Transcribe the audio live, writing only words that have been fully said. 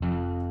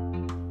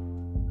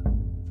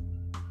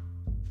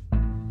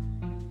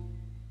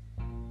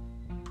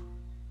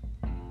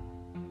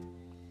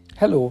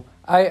Hello,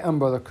 I am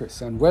Brother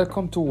Chris, and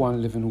welcome to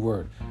One Living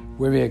Word,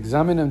 where we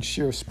examine and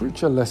share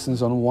spiritual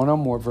lessons on one or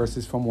more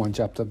verses from one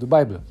chapter of the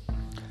Bible.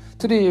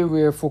 Today,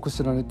 we are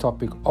focusing on the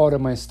topic, Order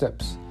My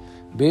Steps,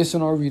 based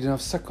on our reading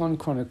of 2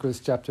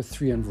 Chronicles chapter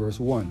 3 and verse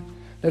 1.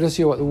 Let us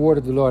hear what the word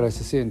of the Lord has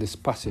to say in this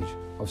passage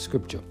of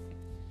Scripture.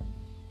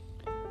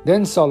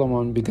 Then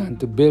Solomon began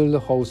to build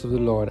the house of the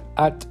Lord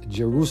at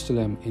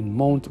Jerusalem in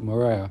Mount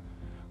Moriah,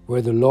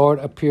 where the Lord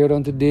appeared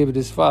unto David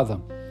his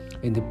father,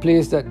 in the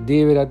place that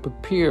David had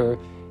prepared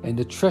in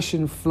the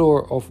threshing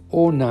floor of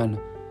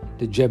Ornan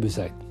the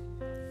Jebusite.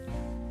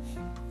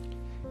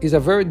 It's a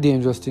very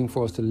dangerous thing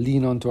for us to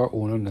lean onto our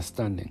own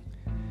understanding.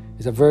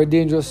 It's a very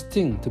dangerous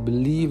thing to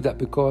believe that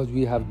because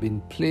we have been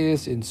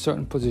placed in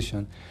certain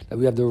position that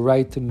we have the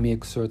right to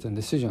make certain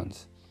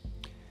decisions.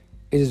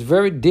 It is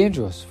very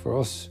dangerous for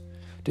us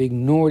to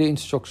ignore the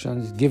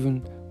instructions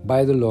given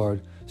by the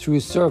Lord through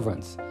His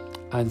servants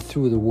and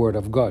through the Word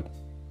of God.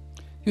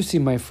 You see,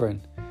 my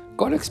friend,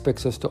 God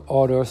expects us to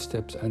order our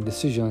steps and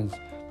decisions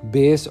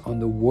based on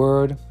the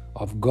Word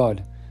of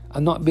God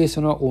and not based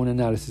on our own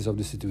analysis of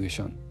the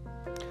situation.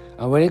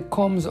 And when it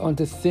comes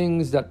onto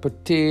things that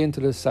pertain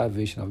to the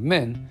salvation of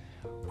men,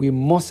 we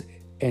must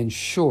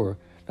ensure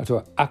that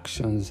our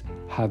actions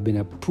have been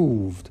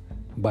approved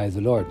by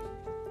the Lord.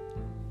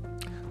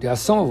 There are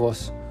some of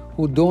us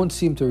who don't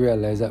seem to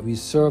realize that we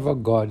serve a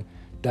God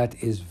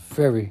that is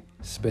very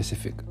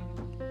specific.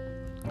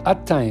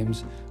 At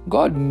times,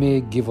 God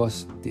may give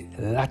us the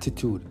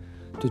latitude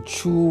to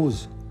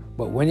choose,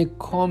 but when it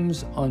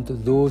comes onto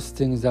those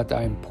things that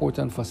are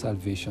important for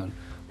salvation,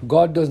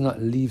 God does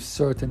not leave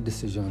certain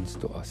decisions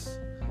to us.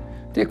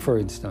 Take, for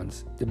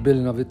instance, the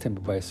building of the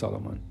temple by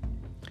Solomon.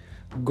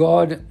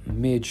 God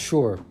made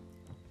sure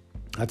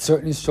that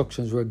certain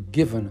instructions were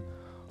given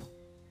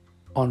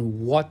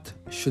on what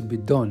should be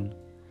done,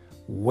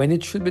 when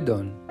it should be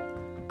done,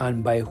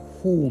 and by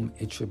whom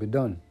it should be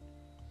done.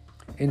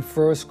 In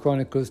 1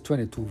 Chronicles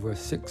 22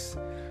 verse 6,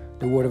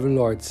 the word of the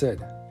Lord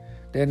said,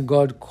 Then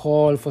God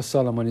called for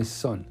Solomon his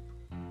son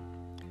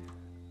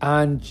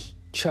and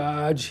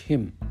charged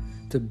him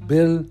to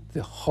build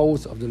the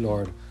house of the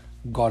Lord,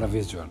 God of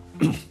Israel.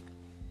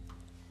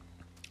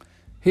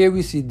 Here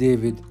we see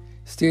David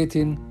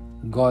stating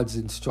God's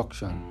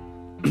instruction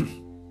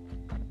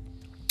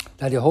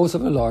that the house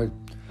of the Lord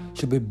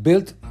should be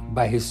built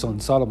by his son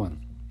Solomon.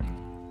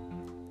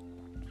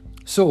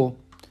 So,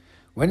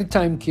 when the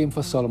time came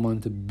for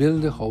Solomon to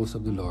build the house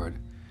of the Lord,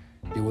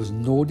 there was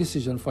no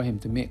decision for him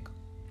to make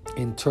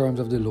in terms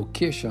of the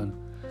location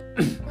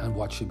and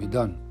what should be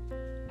done.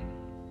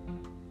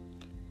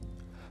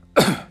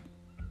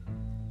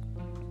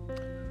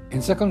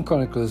 In 2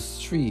 Chronicles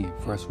 3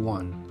 verse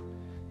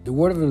 1, the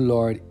word of the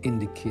Lord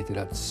indicated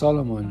that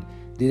Solomon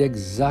did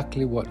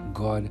exactly what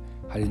God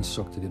had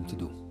instructed him to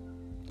do.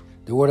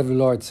 The word of the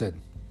Lord said,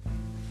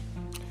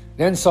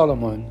 Then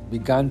Solomon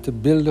began to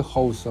build the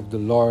house of the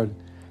Lord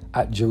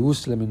at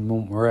Jerusalem in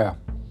Mount Moriah,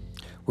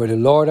 where the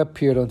Lord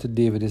appeared unto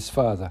David his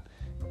father,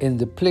 in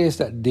the place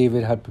that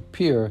David had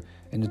prepared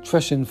in the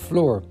threshing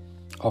floor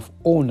of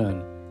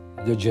Ornan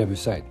the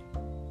Jebusite.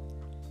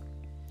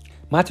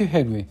 Matthew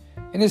Henry,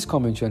 in his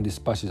commentary on this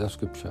passage of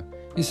Scripture,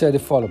 he said the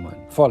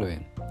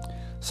following: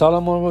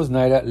 Solomon was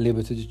neither at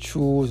liberty to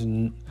choose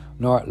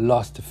nor at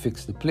loss to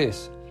fix the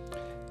place.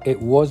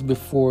 It was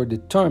before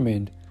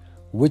determined,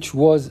 which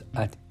was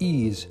at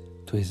ease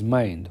to his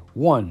mind.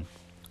 1.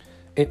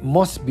 It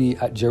must be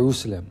at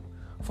Jerusalem,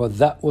 for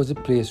that was the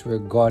place where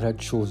God had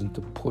chosen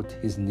to put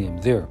his name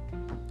there.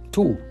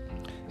 2.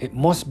 It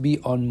must be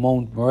on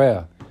Mount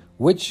Moriah,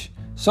 which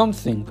some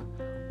think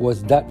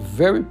was that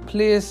very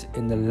place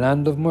in the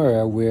land of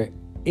Moriah where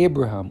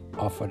Abraham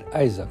offered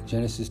Isaac,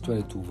 Genesis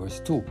 22 verse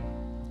 2.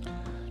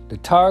 The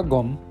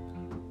Targum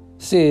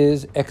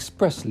says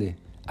expressly,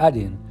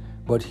 adding,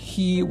 But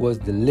he was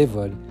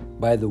delivered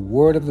by the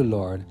word of the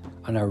Lord,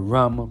 and a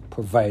ram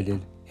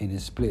provided in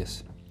his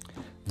place.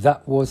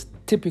 That was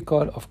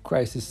typical of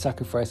Christ's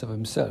sacrifice of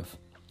himself.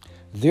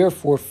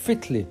 Therefore,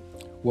 fitly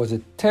was a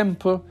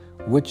temple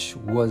which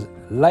was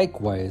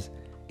likewise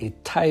a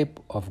type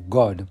of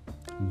God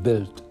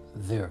built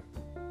there.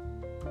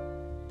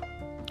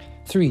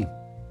 3.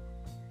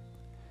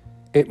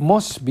 It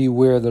must be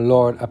where the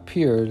Lord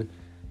appeared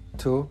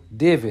to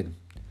David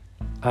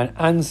and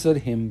answered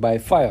him by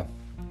fire.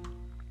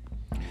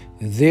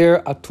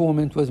 Their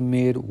atonement was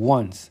made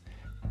once.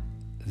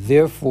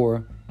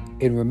 Therefore,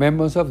 in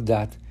remembrance of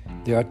that,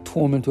 their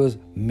atonement was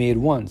made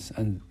once,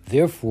 and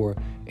therefore,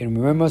 in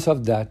remembrance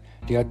of that,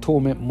 the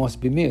atonement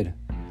must be made.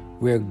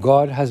 Where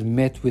God has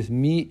met with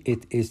me,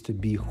 it is to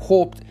be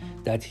hoped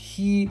that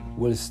He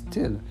will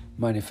still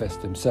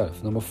manifest Himself.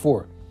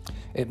 4,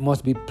 it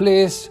must be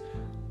placed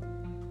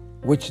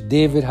which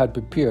David had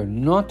prepared,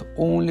 not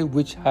only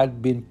which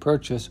had been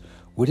purchased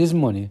with his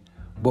money,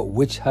 but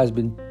which has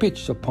been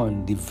pitched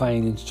upon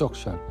divine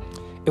instruction.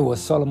 It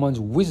was Solomon's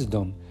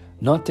wisdom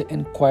not to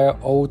inquire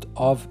out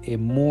of a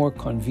more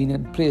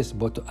convenient place,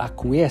 but to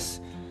acquiesce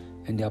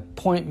in the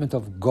appointment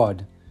of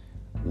God,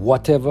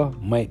 whatever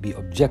might be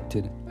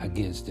objected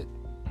against it.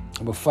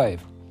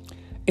 5,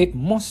 It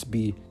must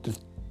be the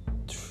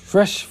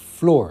fresh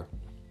floor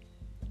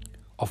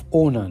of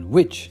Onan,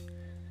 which,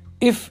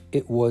 if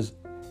it was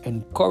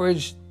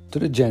encouraged to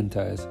the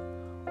Gentiles,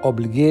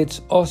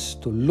 obligates us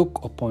to look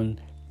upon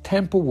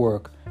temple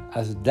work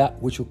as that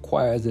which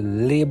requires the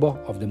labor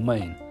of the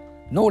mind,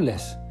 no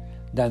less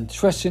than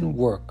threshing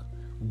work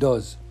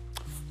does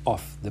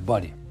of the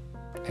body.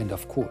 End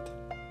of quote.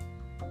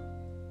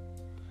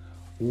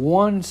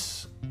 One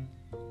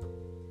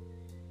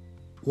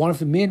of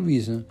the main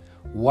reasons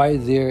why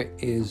there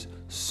is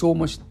so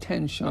much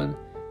tension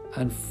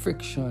and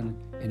friction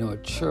in our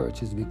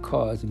church is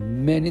because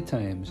many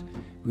times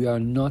we are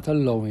not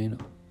allowing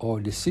our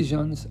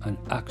decisions and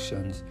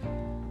actions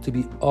to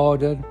be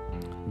ordered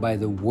by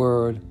the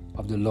word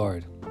of the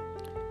Lord.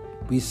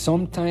 We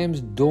sometimes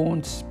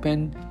don't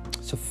spend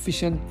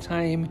sufficient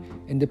time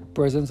in the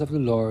presence of the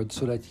Lord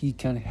so that He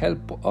can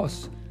help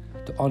us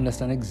to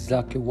understand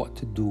exactly what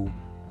to do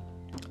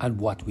and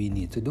what we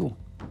need to do.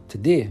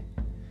 Today,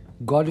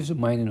 God is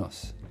reminding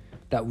us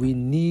that we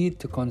need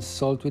to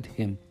consult with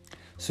Him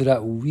so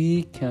that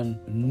we can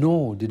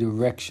know the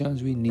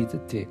directions we need to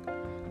take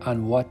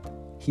and what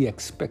He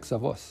expects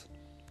of us.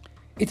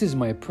 It is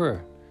my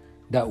prayer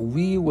that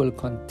we will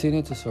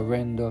continue to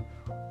surrender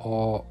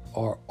our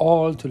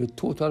all to the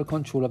total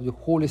control of the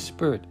Holy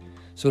Spirit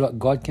so that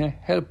God can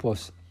help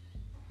us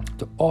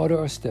to order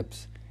our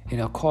steps in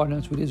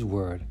accordance with His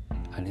word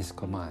and His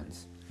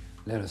commands.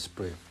 Let us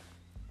pray.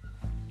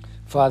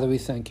 Father, we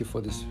thank You for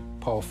this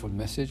powerful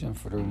message and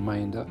for the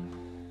reminder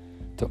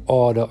to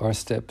order our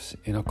steps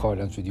in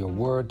accordance with Your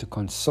word, to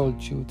consult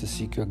You, to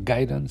seek Your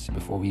guidance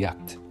before we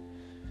act.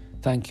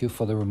 Thank You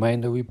for the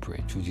reminder, we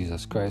pray through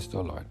Jesus Christ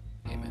our Lord.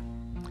 Amen.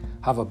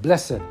 Have a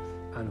blessed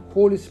and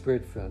Holy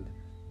Spirit-filled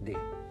day.